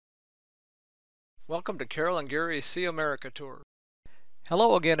Welcome to Carol and Gary's See America Tour.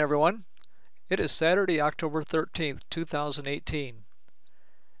 Hello again, everyone. It is Saturday, October 13th, 2018.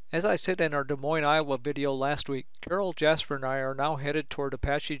 As I said in our Des Moines, Iowa video last week, Carol, Jasper, and I are now headed toward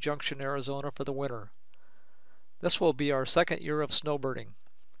Apache Junction, Arizona for the winter. This will be our second year of snowbirding.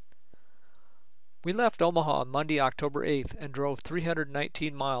 We left Omaha on Monday, October 8th and drove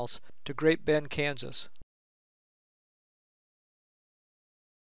 319 miles to Great Bend, Kansas.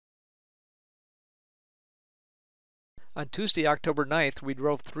 On Tuesday, October 9th, we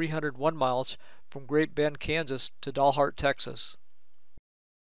drove 301 miles from Great Bend, Kansas to Dalhart, Texas.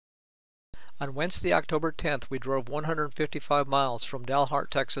 On Wednesday, October 10th, we drove 155 miles from Dalhart,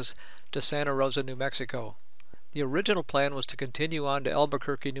 Texas to Santa Rosa, New Mexico. The original plan was to continue on to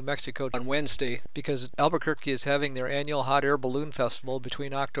Albuquerque, New Mexico on Wednesday because Albuquerque is having their annual Hot Air Balloon Festival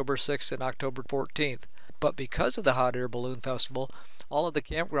between October 6th and October 14th. But because of the Hot Air Balloon Festival, all of the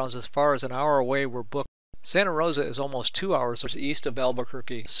campgrounds as far as an hour away were booked. Santa Rosa is almost 2 hours east of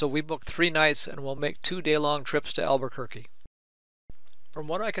Albuquerque, so we booked 3 nights and will make 2 day-long trips to Albuquerque. From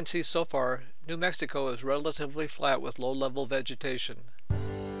what I can see so far, New Mexico is relatively flat with low-level vegetation.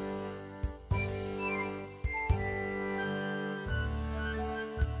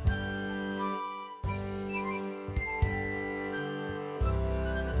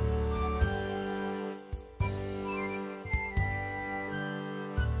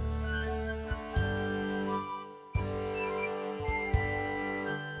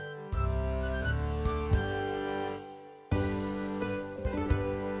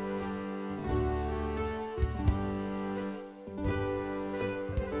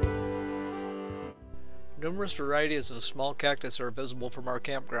 Numerous varieties of small cactus are visible from our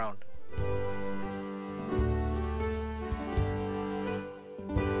campground.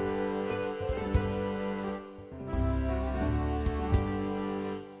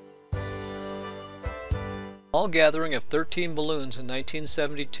 All gathering of 13 balloons in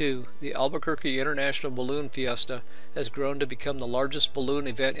 1972, the Albuquerque International Balloon Fiesta has grown to become the largest balloon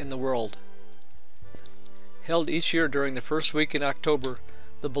event in the world. Held each year during the first week in October,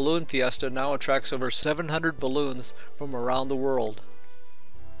 the Balloon Fiesta now attracts over 700 balloons from around the world.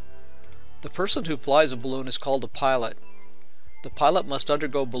 The person who flies a balloon is called a pilot. The pilot must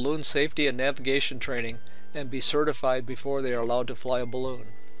undergo balloon safety and navigation training and be certified before they are allowed to fly a balloon.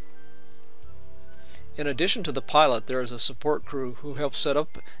 In addition to the pilot, there is a support crew who helps set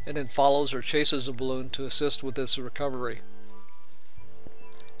up and then follows or chases a balloon to assist with its recovery.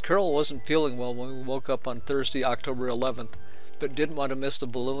 Carol wasn't feeling well when we woke up on Thursday, October 11th, but didn't want to miss the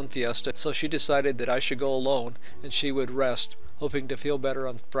Balloon Fiesta, so she decided that I should go alone and she would rest, hoping to feel better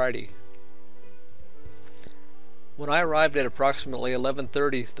on Friday. When I arrived at approximately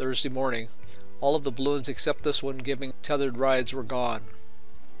 11:30 Thursday morning, all of the balloons except this one giving tethered rides were gone.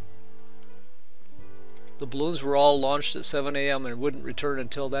 The balloons were all launched at 7 a.m. and wouldn't return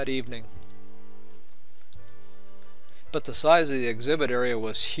until that evening. But the size of the exhibit area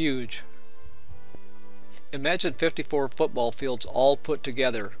was huge. Imagine 54 football fields all put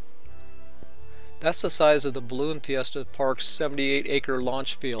together. That's the size of the Balloon Fiesta Park's 78-acre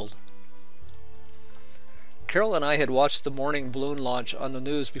launch field. Carol and I had watched the morning balloon launch on the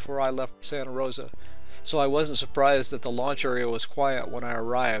news before I left Santa Rosa, so I wasn't surprised that the launch area was quiet when I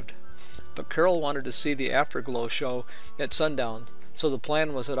arrived. But Carol wanted to see the afterglow show at sundown, so the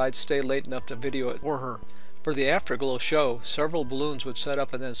plan was that I'd stay late enough to video it for her. For the afterglow show, several balloons would set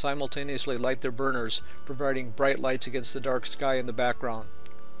up and then simultaneously light their burners, providing bright lights against the dark sky in the background.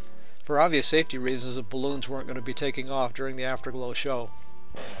 For obvious safety reasons, the balloons weren't going to be taking off during the afterglow show.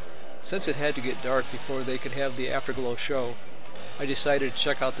 Since it had to get dark before they could have the afterglow show, I decided to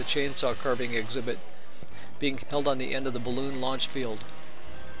check out the chainsaw carving exhibit being held on the end of the balloon launch field.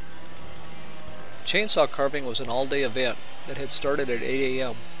 Chainsaw carving was an all-day event that had started at 8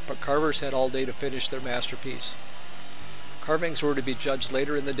 a.m., but carvers had all day to finish their masterpiece. Carvings were to be judged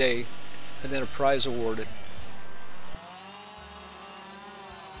later in the day, and then a prize awarded.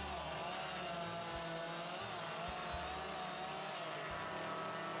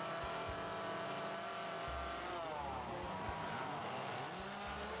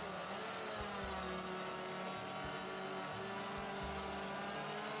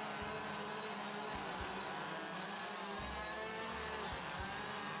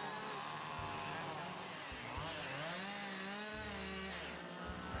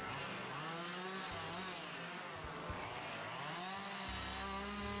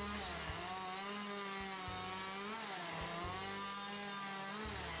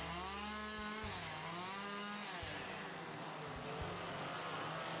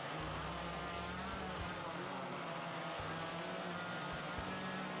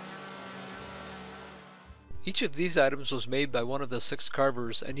 Each of these items was made by one of the 6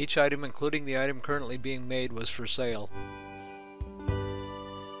 carvers, and each item, including the item currently being made, was for sale.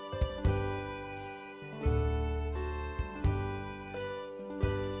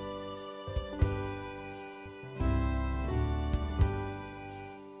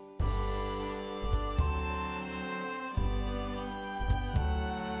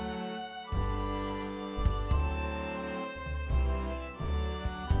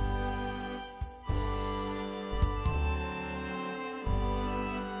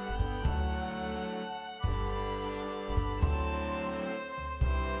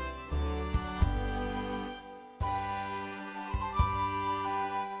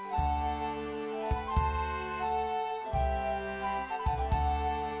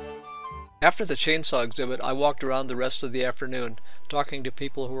 After the chainsaw exhibit, I walked around the rest of the afternoon, talking to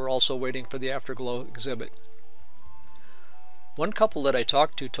people who were also waiting for the Afterglow exhibit. One couple that I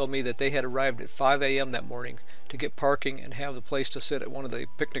talked to told me that they had arrived at 5 a.m. that morning to get parking and have the place to sit at one of the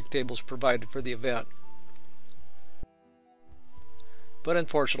picnic tables provided for the event. But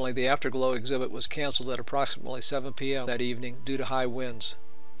unfortunately, the Afterglow exhibit was canceled at approximately 7 p.m. that evening due to high winds.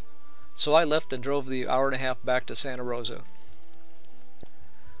 So I left and drove the hour and a half back to Santa Rosa.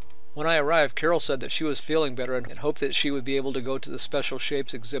 When I arrived, Carol said that she was feeling better and hoped that she would be able to go to the Special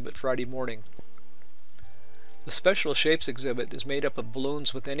Shapes exhibit Friday morning. The Special Shapes exhibit is made up of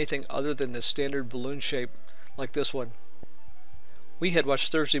balloons with anything other than the standard balloon shape, like this one. We had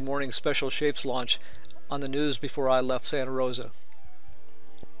watched Thursday morning's Special Shapes launch on the news before I left Santa Rosa.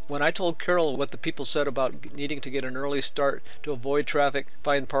 When I told Carol what the people said about needing to get an early start to avoid traffic,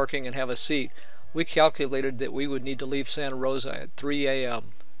 find parking, and have a seat, we calculated that we would need to leave Santa Rosa at 3 a.m.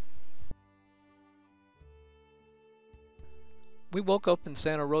 We woke up in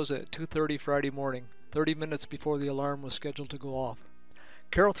Santa Rosa at 2:30 Friday morning, 30 minutes before the alarm was scheduled to go off.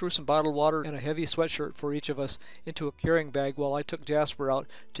 Carol threw some bottled water and a heavy sweatshirt for each of us into a carrying bag while I took Jasper out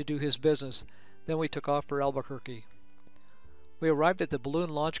to do his business. Then we took off for Albuquerque. We arrived at the balloon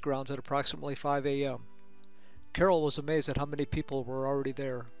launch grounds at approximately 5 a.m. Carol was amazed at how many people were already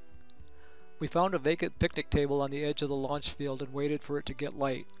there. We found a vacant picnic table on the edge of the launch field and waited for it to get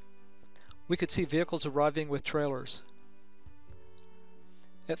light. We could see vehicles arriving with trailers.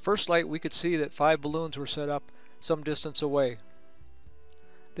 At first light, we could see that 5 balloons were set up some distance away.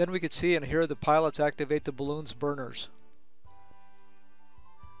 Then we could see and hear the pilots activate the balloons' burners.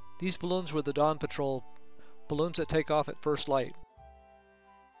 These balloons were the Dawn Patrol, balloons that take off at first light.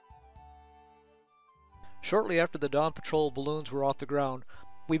 Shortly after the Dawn Patrol balloons were off the ground,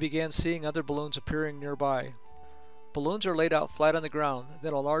 we began seeing other balloons appearing nearby. Balloons are laid out flat on the ground,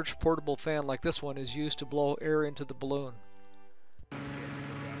 then a large portable fan like this one is used to blow air into the balloon.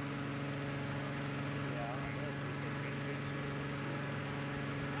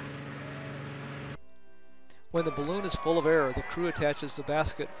 When the balloon is full of air, the crew attaches the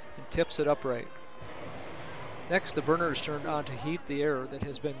basket and tips it upright. Next, the burner is turned on to heat the air that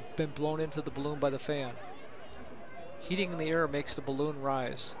has been blown into the balloon by the fan. Heating the air makes the balloon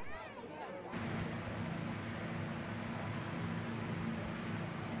rise.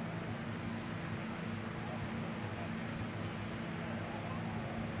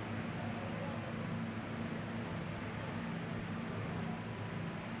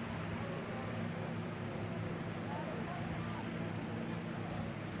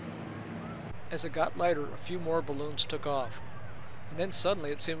 As it got lighter, a few more balloons took off. And then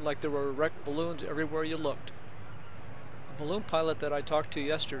suddenly it seemed like there were wrecked balloons everywhere you looked. A balloon pilot that I talked to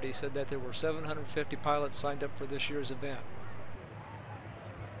yesterday said that there were 750 pilots signed up for this year's event.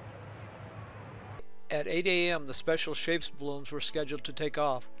 At 8 a.m. the Special Shapes balloons were scheduled to take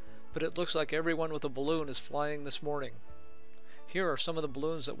off, but it looks like everyone with a balloon is flying this morning. Here are some of the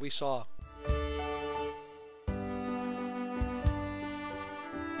balloons that we saw.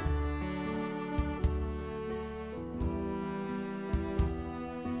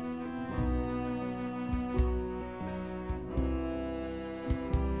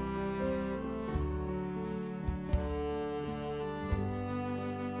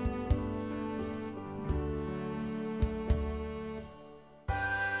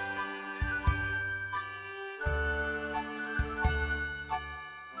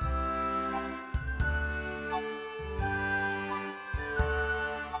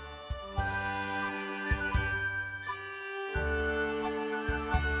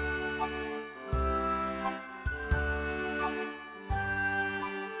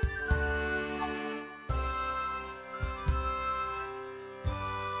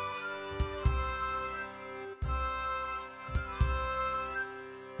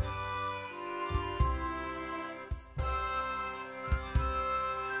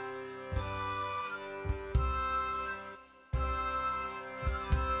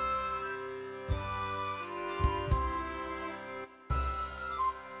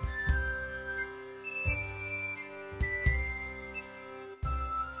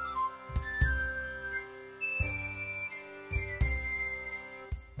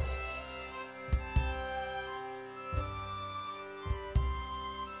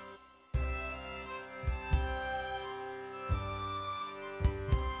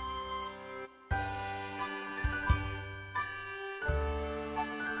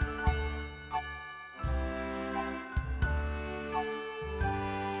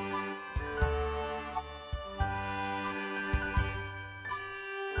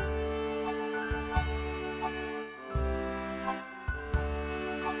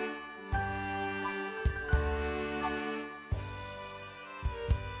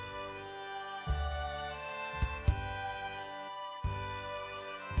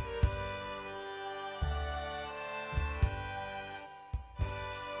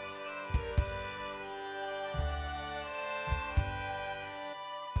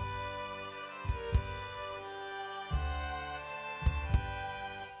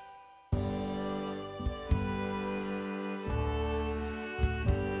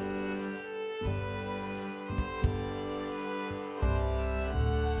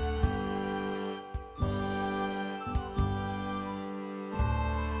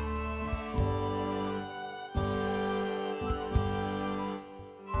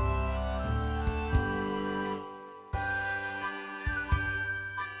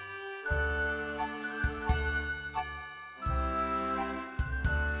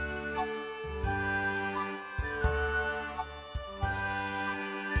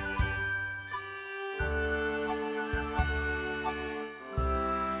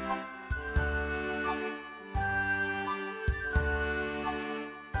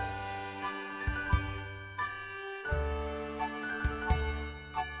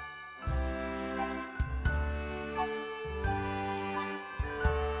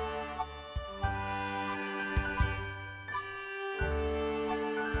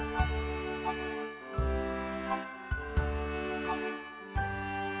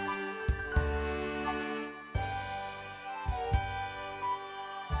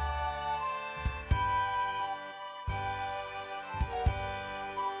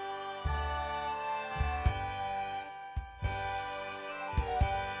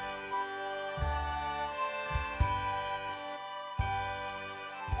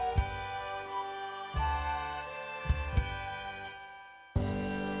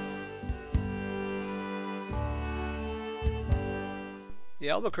 The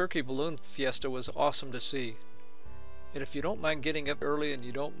Albuquerque Balloon Fiesta was awesome to see. And if you don't mind getting up early and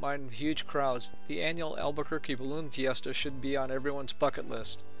you don't mind huge crowds, the annual Albuquerque Balloon Fiesta should be on everyone's bucket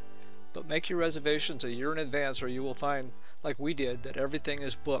list. But make your reservations a year in advance or you will find, like we did, that everything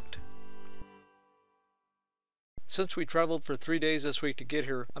is booked. Since we traveled for 3 days this week to get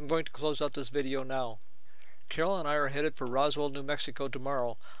here, I'm going to close out this video now. Carol and I are headed for Roswell, New Mexico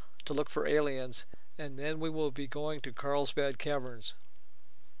tomorrow to look for aliens, and then we will be going to Carlsbad Caverns.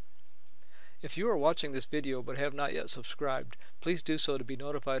 If you are watching this video but have not yet subscribed, please do so to be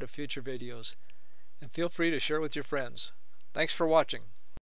notified of future videos, and feel free to share with your friends. Thanks for watching.